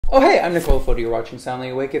Oh hey, I'm Nicole Foti, you're watching Soundly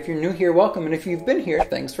Awake. If you're new here, welcome, and if you've been here,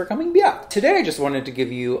 thanks for coming back. Today I just wanted to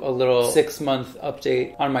give you a little 6-month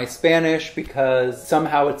update on my Spanish because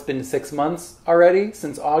somehow it's been 6 months already,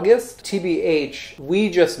 since August. TBH, we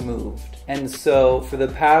just moved. And so for the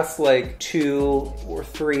past like 2 or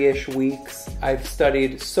 3-ish weeks, I've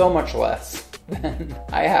studied so much less than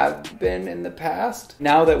I have been in the past.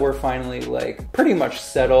 Now that we're finally like pretty much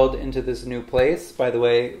settled into this new place, by the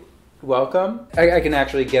way, welcome. I can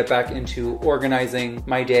actually get back into organizing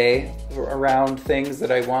my day around things that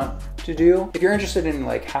I want to do. If you're interested in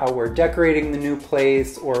like how we're decorating the new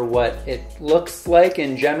place or what it looks like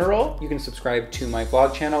in general, you can subscribe to my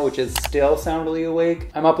vlog channel, which is still Soundly Awake.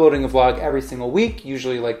 I'm uploading a vlog every single week,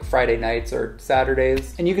 usually like Friday nights or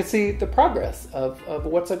Saturdays, and you can see the progress of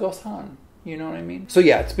what's goes on. You know what I mean? So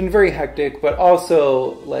yeah, it's been very hectic, but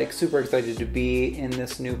also like super excited to be in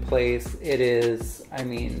this new place. It is, I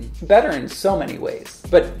mean, better in so many ways.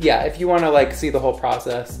 But yeah, if you want to like see the whole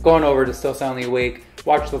process, go on over to Still Soundly Awake,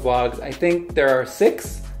 watch the vlogs. I think there are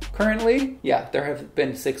 6 currently. Yeah, there have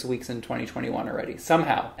been 6 weeks in 2021 already,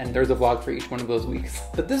 somehow. And there's a vlog for each one of those weeks.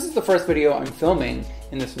 But this is the first video I'm filming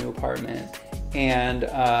in this new apartment. And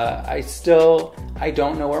I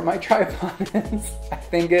don't know where my tripod is. I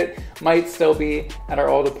think it might still be at our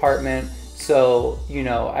old apartment. So, you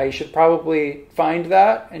know, I should probably find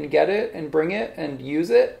that and get it and bring it and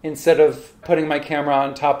use it instead of putting my camera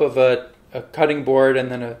on top of a cutting board and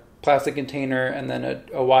then a plastic container and then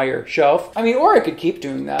a wire shelf. I mean, or I could keep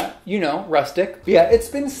doing that, you know, rustic. But yeah, it's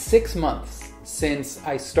been 6 months since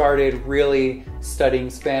I started really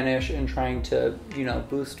studying Spanish and trying to, you know,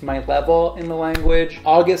 boost my level in the language.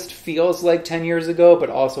 August feels like 10 years ago, but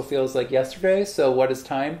also feels like yesterday, so what is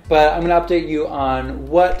time? But I'm gonna update you on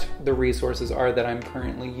what the resources are that I'm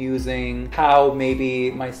currently using, how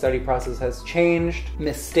maybe my study process has changed,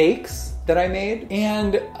 mistakes that I made,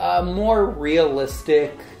 and a more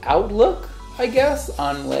realistic outlook, I guess,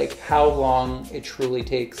 on like how long it truly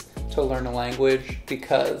takes to learn a language,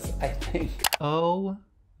 because I think, oh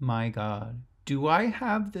my God, do I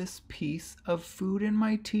have this piece of food in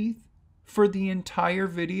my teeth for the entire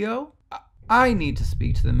video? I need to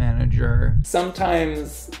speak to the manager.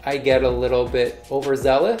 Sometimes I get a little bit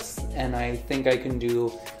overzealous and I think I can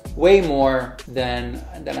do way more than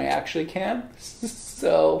I actually can.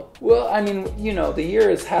 So, well, I mean, you know, the year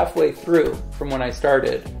is halfway through from when I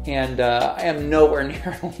started, and I am nowhere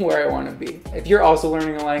near where I want to be. If you're also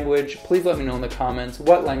learning a language, please let me know in the comments.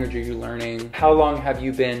 What language are you learning? How long have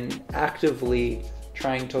you been actively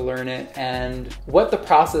trying to learn it? And what the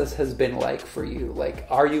process has been like for you? Like,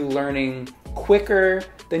 are you learning quicker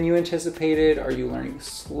than you anticipated? Are you learning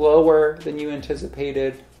slower than you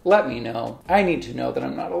anticipated? Let me know. I need to know that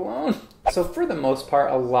I'm not alone. So for the most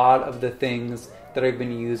part, a lot of the things that I've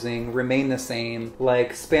been using remain the same,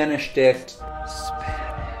 like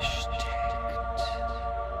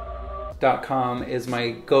SpanishDict.com is my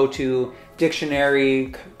go-to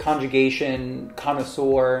dictionary, conjugation,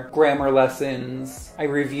 connoisseur, grammar lessons. I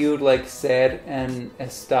reviewed like sed and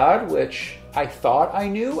estad, which I thought I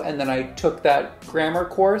knew, and then I took that grammar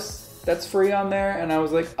course that's free on there, and I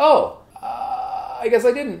was like, oh, I guess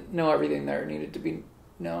I didn't know everything there needed to be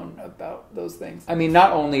known about those things. I mean,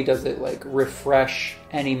 not only does it like refresh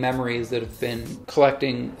any memories that have been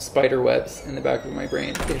collecting spider webs in the back of my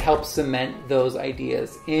brain, it helps cement those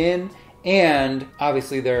ideas in, and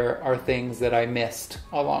obviously there are things that I missed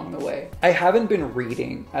along the way. I haven't been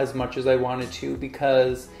reading as much as I wanted to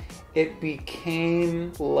because it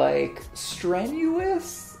became like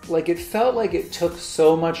strenuous. Like it felt like it took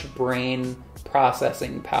so much brain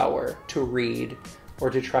processing power to read or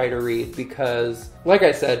to try to read, because like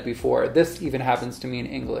I said before, this even happens to me in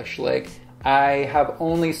English. Like I have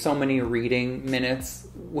only so many reading minutes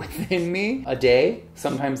within me a day,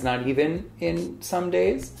 sometimes not even in some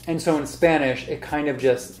days. And so in Spanish, it kind of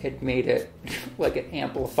just, it made it like it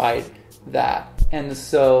amplified that. And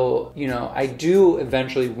so, you know, I do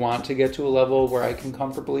eventually want to get to a level where I can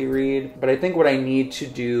comfortably read, but I think what I need to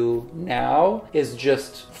do now is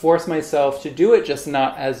just force myself to do it, just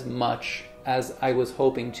not as much as I was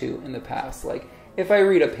hoping to in the past. Like if I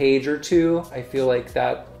read a page or two, I feel like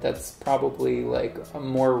that's probably like a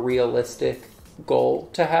more realistic goal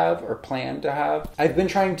to have or plan to have. I've been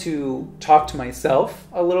trying to talk to myself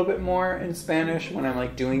a little bit more in Spanish when I'm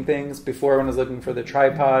like doing things. Before, when I was looking for the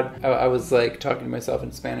tripod, I was like talking to myself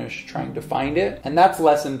in Spanish trying to find it, and that's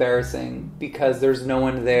less embarrassing because there's no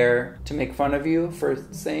one there to make fun of you for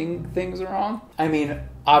saying things wrong. I mean,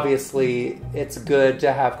 obviously, it's good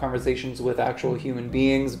to have conversations with actual human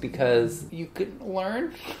beings because you can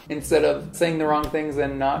learn instead of saying the wrong things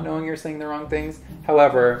and not knowing you're saying the wrong things.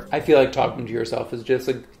 However, I feel like talking to yourself is just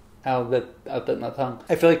out of the tongue.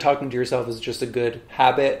 I feel like talking to yourself is just a good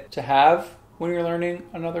habit to have when you're learning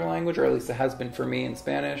another language, or at least it has been for me in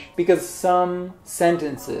Spanish, because some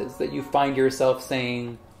sentences that you find yourself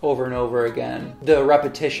saying over and over again, the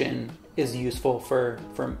repetition is useful for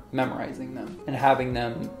memorizing them and having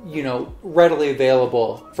them, you know, readily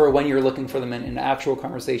available for when you're looking for them in an actual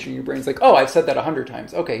conversation. Your brain's like, oh, I've said that 100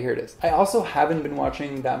 times. Okay, here it is. I also haven't been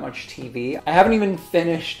watching that much TV. I haven't even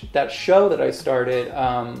finished that show that I started,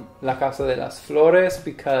 La Casa de las Flores,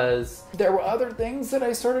 because there were other things that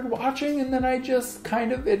I started watching, and then I just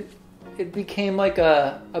kind of, it became like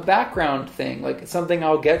a background thing, like something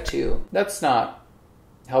I'll get to. That's not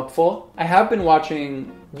helpful. I have been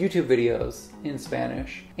watching YouTube videos in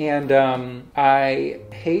Spanish, and I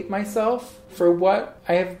hate myself for what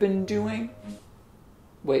I have been doing.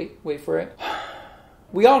 Wait for it.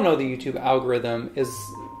 We all know the YouTube algorithm is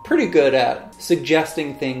pretty good at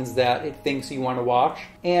suggesting things that it thinks you want to watch.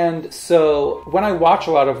 And so when I watch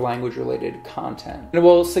a lot of language-related content, it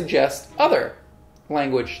will suggest other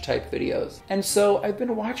language type videos. And so I've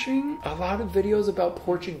been watching a lot of videos about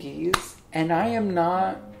Portuguese, and I am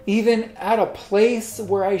not even at a place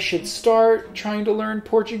where I should start trying to learn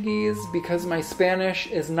Portuguese, because my Spanish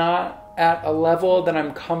is not at a level that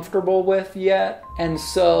I'm comfortable with yet. And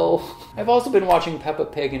so I've also been watching Peppa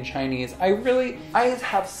Pig in Chinese. I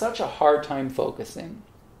have such a hard time focusing.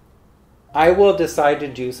 I will decide to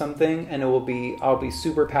do something, and I'll be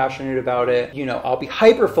super passionate about it. You know, I'll be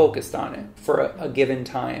hyper focused on it for a given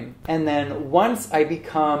time. And then once I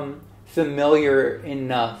become familiar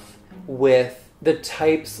enough with the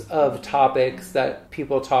types of topics that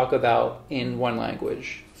people talk about in one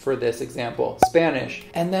language, for this example, Spanish,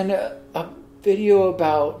 and then a video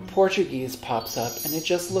about Portuguese pops up, and it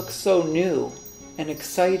just looks so new and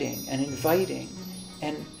exciting and inviting,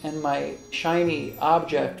 and my shiny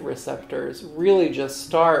object receptors really just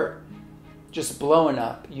start just blowing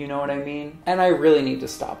up, you know what I mean? And I really need to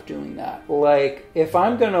stop doing that. Like, if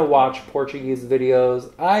I'm gonna watch Portuguese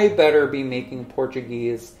videos, I better be making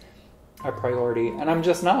Portuguese a priority, and I'm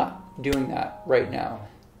just not doing that right now.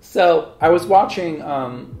 So I was watching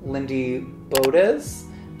Lindy Bodes,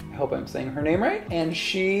 I hope I'm saying her name right, and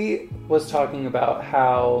she was talking about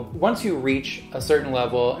how once you reach a certain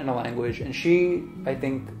level in a language, and she, I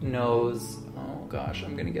think, knows, oh gosh,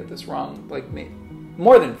 I'm gonna get this wrong, like me,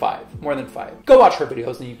 more than five. Go watch her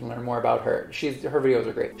videos and you can learn more about her. Her videos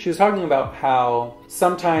are great. She was talking about how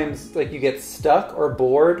sometimes like you get stuck or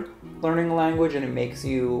bored learning a language and it makes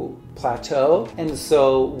you plateau. And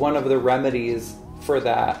so one of the remedies for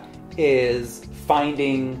that is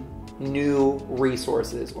finding new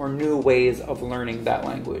resources or new ways of learning that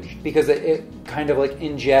language, because it kind of like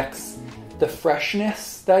injects the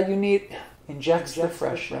freshness that you need. Injects the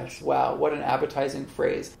freshness. Wow, what an appetizing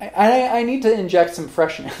phrase. I need to inject some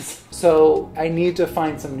freshness. So I need to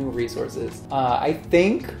find some new resources. I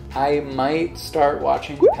think I might start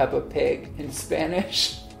watching Peppa Pig in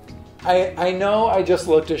Spanish. I know I just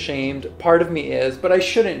looked ashamed. Part of me is, but I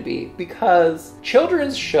shouldn't be, because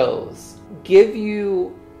children's shows give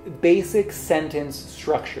you basic sentence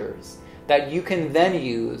structures that you can then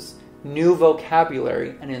use new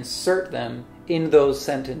vocabulary and insert them in those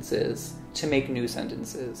sentences to make new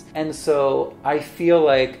sentences. And so I feel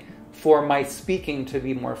like for my speaking to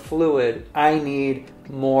be more fluid, I need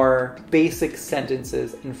more basic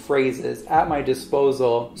sentences and phrases at my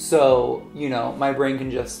disposal, so, you know, my brain can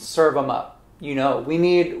just serve them up. You know, we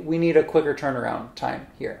need a quicker turnaround time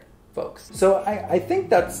here, folks. So I think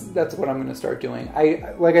that's what I'm going to start doing.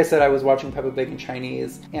 Like I said, I was watching Peppa Pig in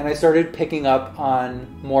Chinese, and I started picking up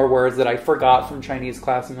on more words that I forgot from Chinese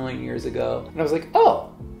class a million years ago. And I was like, oh,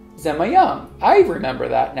 Zemayang. I remember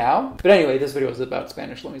that now. But anyway, this video was about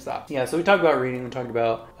Spanish. Let me stop. Yeah, so we talked about reading. We talked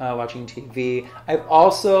about watching TV. I've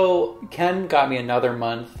also, Ken got me another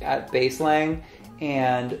month at Baselang.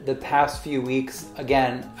 And the past few weeks,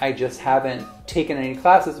 again, I just haven't taken any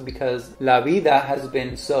classes because la vida has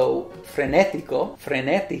been so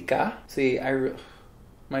frenetica. See,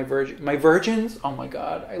 my virgins, oh my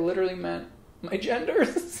God, I literally meant my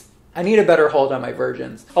genders. I need a better hold on my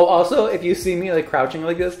virgins. Oh, also, if you see me like crouching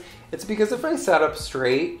like this, it's because if I sat up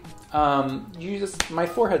straight, my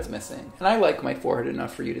forehead's missing. And I like my forehead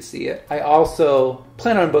enough for you to see it. I also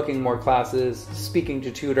plan on booking more classes, speaking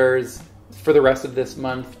to tutors for the rest of this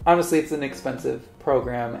month. Honestly, it's an expensive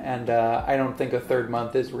program, and I don't think a third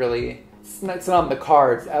month is really, it's not on the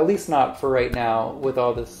cards, at least not for right now with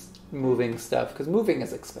all this moving stuff, because moving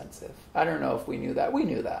is expensive. I don't know if we knew that. We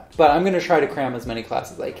knew that. But I'm going to try to cram as many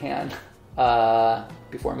classes as I can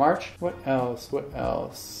before March. What else?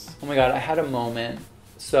 Oh my God, I had a moment.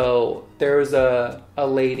 So there was a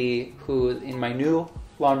lady who, in my new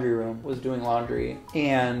laundry room, was doing laundry,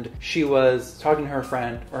 and she was talking to her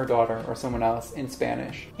friend or her daughter or someone else in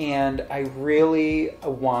Spanish. And I really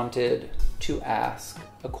wanted to ask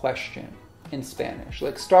a question in Spanish,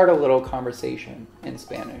 like start a little conversation in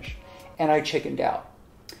Spanish. And I chickened out.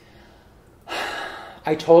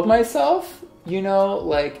 I told myself, you know,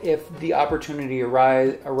 like if the opportunity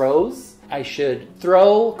arose, I should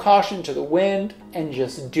throw caution to the wind and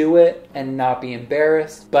just do it and not be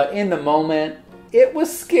embarrassed. But in the moment, it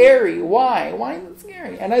was scary. Why? Why is it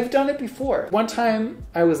scary? And I've done it before. One time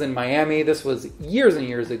I was in Miami. This was years and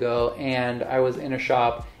years ago. And I was in a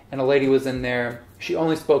shop and a lady was in there. She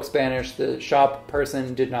only spoke Spanish. The shop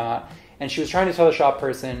person did not. And she was trying to tell the shop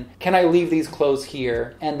person, can I leave these clothes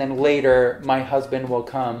here? And then later my husband will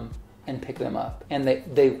come and pick them up. And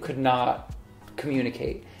they could not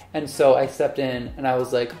communicate. And so I stepped in and I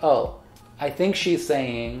was like, oh, I think she's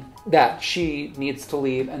saying that she needs to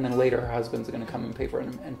leave and then later her husband's going to come and pay for it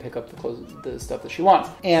and pick up the clothes, the stuff that she wants.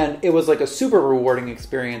 And it was like a super rewarding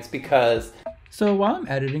experience because... So while I'm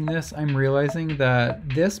editing this, I'm realizing that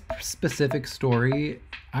this specific story,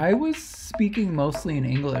 I was speaking mostly in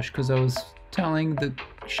English because I was telling the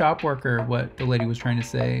shop worker what the lady was trying to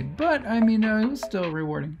say. But I mean, it was still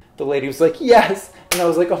rewarding. The lady was like, yes! And I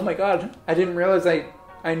was like, oh my God, I didn't realize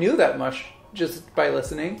I knew that much just by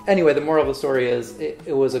listening. Anyway, the moral of the story is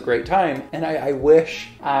it was a great time, and I wish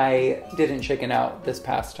I didn't chicken out this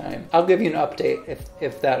past time. I'll give you an update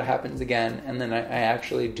if that happens again, and then I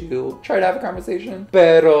actually do try to have a conversation.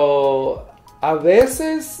 Pero a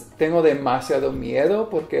veces tengo demasiado miedo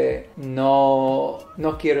porque no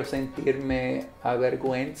quiero sentirme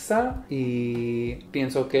avergüenza y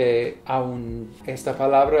pienso que aún esta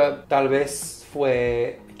palabra tal vez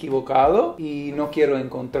fue equivocado y no quiero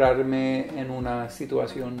encontrarme en una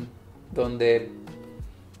situación donde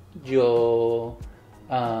yo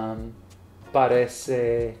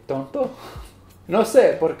parece tonto. No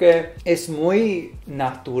sé, porque es muy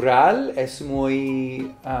natural, es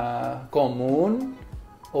muy común,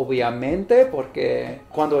 obviamente, porque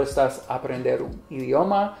cuando estás aprendiendo un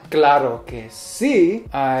idioma, claro que sí,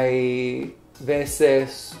 hay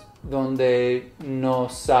veces donde no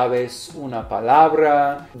sabes una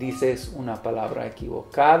palabra, dices una palabra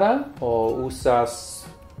equivocada o usas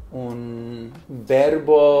un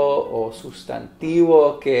verbo o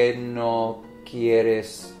sustantivo que no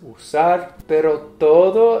quieres usar, pero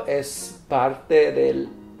todo es parte del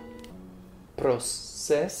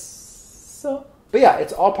proceso. But yeah,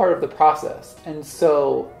 it's all part of the process. And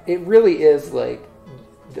so it really is like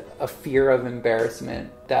a fear of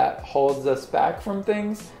embarrassment that holds us back from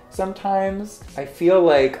things. Sometimes I feel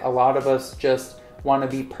like a lot of us just want to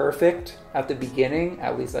be perfect at the beginning.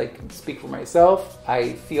 At least I can speak for myself.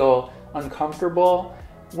 I feel uncomfortable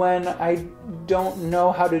when I don't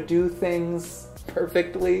know how to do things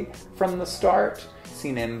perfectly from the start.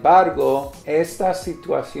 Sin embargo, estas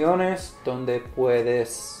situaciones donde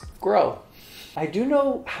puedes grow. I do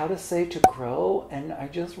know how to say to grow, and I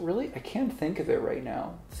can't think of it right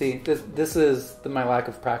now. See, this is my lack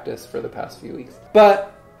of practice for the past few weeks.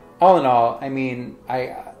 But all in all, I mean,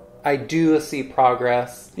 I do see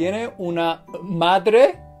progress. Tiene una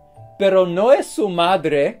madre, pero no es su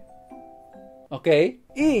madre. Okay?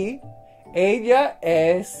 Y ella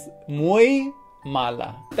es muy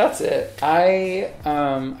mala. That's it. I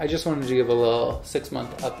just wanted to give a little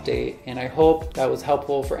 6-month update, and I hope that was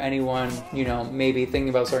helpful for anyone, you know, maybe thinking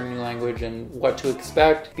about starting a new language and what to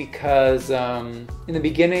expect, because in the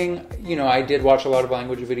beginning, you know, I did watch a lot of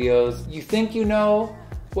language videos. You think you know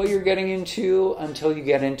what you're getting into until you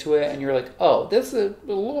get into it and you're like, oh, this is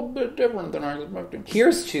a little bit different than I was expecting.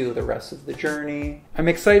 Here's to the rest of the journey. I'm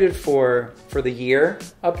excited for the year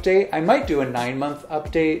update. I might do a 9-month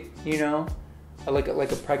update, you know, like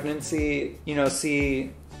a pregnancy, you know,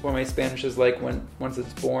 see what my Spanish is like once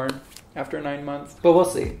it's born after 9 months. But we'll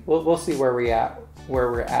see. We'll see where we're at.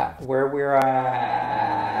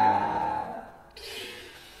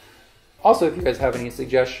 Also, if you guys have any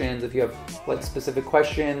suggestions, if you have like specific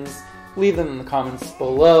questions, leave them in the comments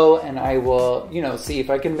below and I will, you know, see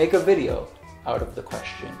if I can make a video out of the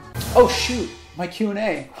question. Oh shoot, my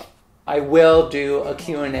Q&A. I will do a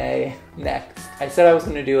Q&A next. I said I was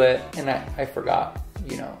going to do it and I forgot,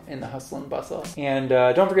 you know, in the hustle and bustle. And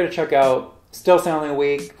don't forget to check out Still Soundly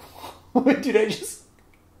Awake. Did I just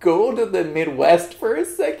go to the Midwest for a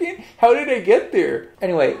second? How did I get there?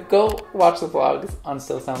 Anyway, go watch the vlogs on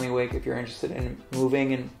Still Soundly Awake if you're interested in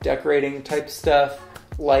moving and decorating type stuff,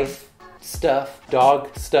 life stuff,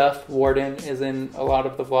 dog stuff. Warden is in a lot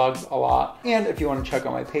of the vlogs a lot. And if you want to check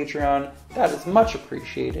out my Patreon, that is much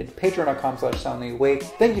appreciated. Patreon.com/soundlyawake.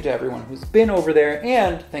 Thank you to everyone who's been over there,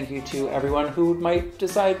 and thank you to everyone who might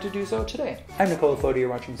decide to do so today. I'm Nicole Fodi, you're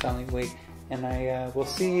watching Soundly Awake, and I will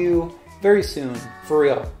see you very soon, for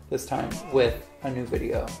real, this time, with a new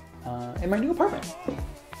video in my new apartment.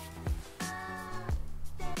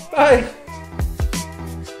 Bye!